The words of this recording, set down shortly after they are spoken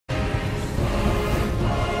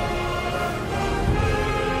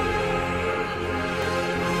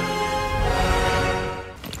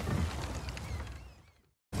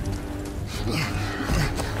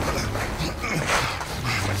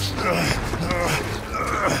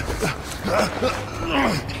We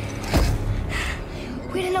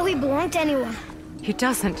didn't know he belonged to anyone. He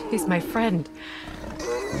doesn't. He's my friend.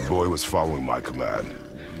 The boy was following my command.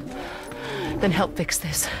 Then help fix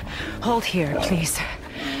this. Hold here, please.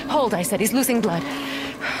 Hold, I said. He's losing blood.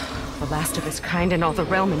 The last of his kind in all the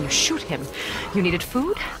realm, and you shoot him. You needed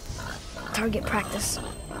food? Target practice.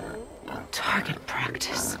 Target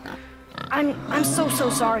practice. I'm so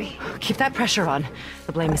sorry. Keep that pressure on.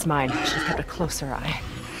 The blame is mine. I should have kept a closer eye.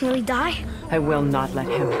 Will he die? I will not let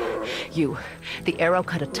him. You. The arrow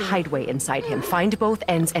cut a tideway inside him. Find both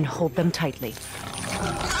ends and hold them tightly.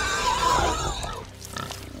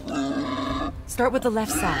 Start with the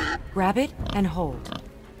left side. Grab it and hold.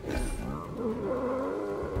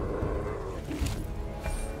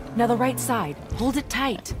 Now the right side. Hold it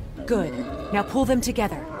tight. Good. Now pull them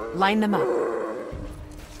together. Line them up.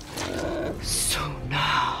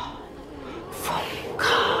 Suna.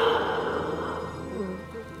 Fonka.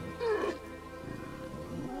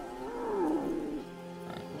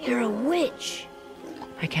 You're a witch.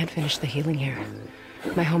 I can't finish the healing here.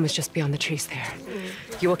 My home is just beyond the trees there.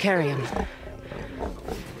 You will carry him.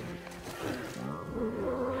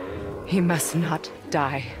 He must not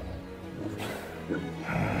die.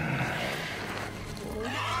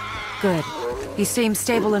 Good. He seems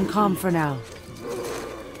stable and calm for now.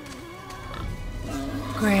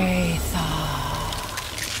 Great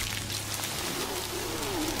thought.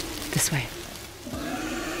 This way.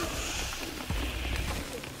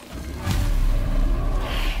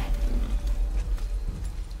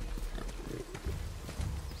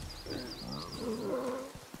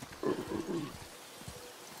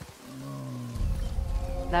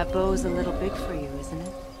 That bow's a little big for you, isn't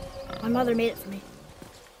it? My mother made it for me.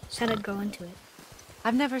 Said I'd grow into it.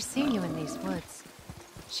 I've never seen you in these woods.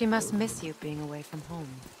 She must miss you being away from home.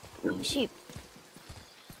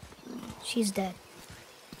 She's dead.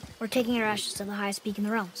 We're taking her ashes to the highest peak in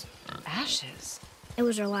the realms. Ashes? It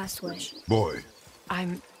was her last wish. Boy,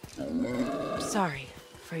 I'm sorry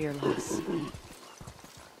for your loss.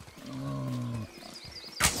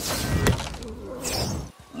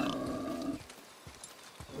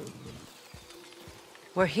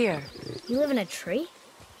 We're here. You live in a tree?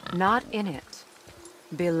 Not in it.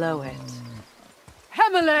 Below it.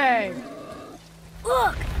 Hemele!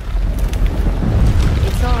 Look!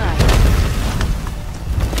 It's all right.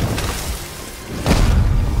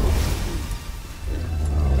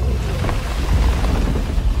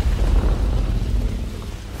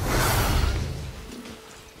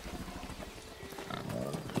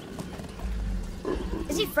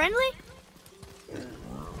 Is he friendly?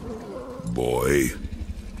 boy.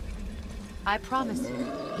 I promise you,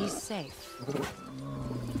 he's safe.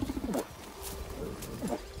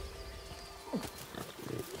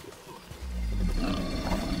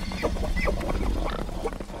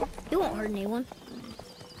 He won't hurt anyone.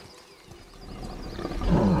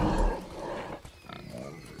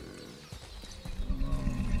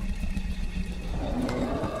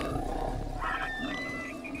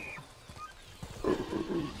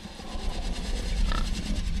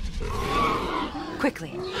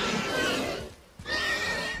 Quickly.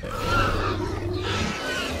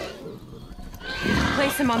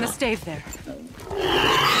 Place him on the stave there.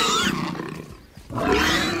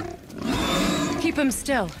 Keep him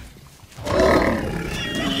still.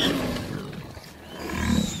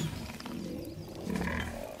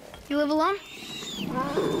 You live alone?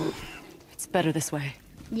 It's better this way.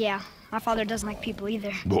 Yeah, my father doesn't like people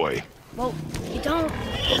either. Boy. Well, you don't.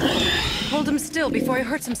 Hold him still before he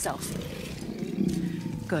hurts himself.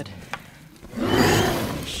 Good.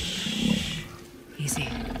 Shh. Easy.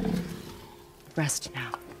 Rest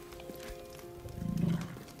now.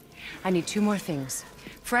 I need 2 more things.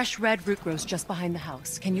 Fresh red root grows just behind the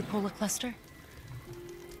house. Can you pull a cluster?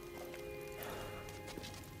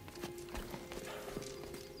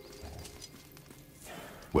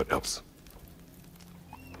 What else?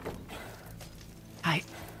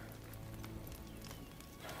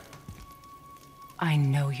 I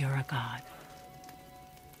know you're a god.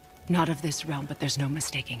 Not of this realm, but there's no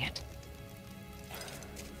mistaking it.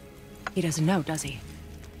 He doesn't know, does he?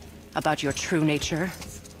 About your true nature?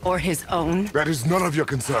 Or his own? That is none of your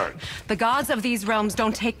concern. The gods of these realms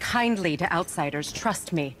don't take kindly to outsiders,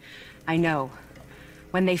 trust me. I know.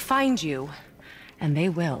 When they find you, and they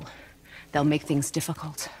will, they'll make things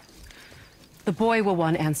difficult. The boy will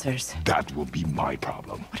want answers. That will be my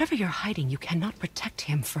problem. Whatever you're hiding, you cannot protect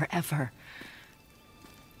him forever.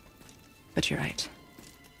 But you're right.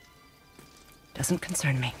 Doesn't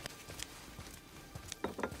concern me.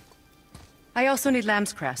 I also need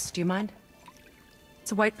lamb's cress. Do you mind?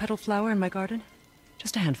 It's a white petal flower in my garden.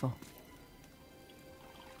 Just a handful.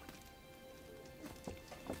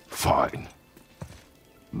 Fine.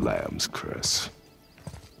 Lamb's Chris.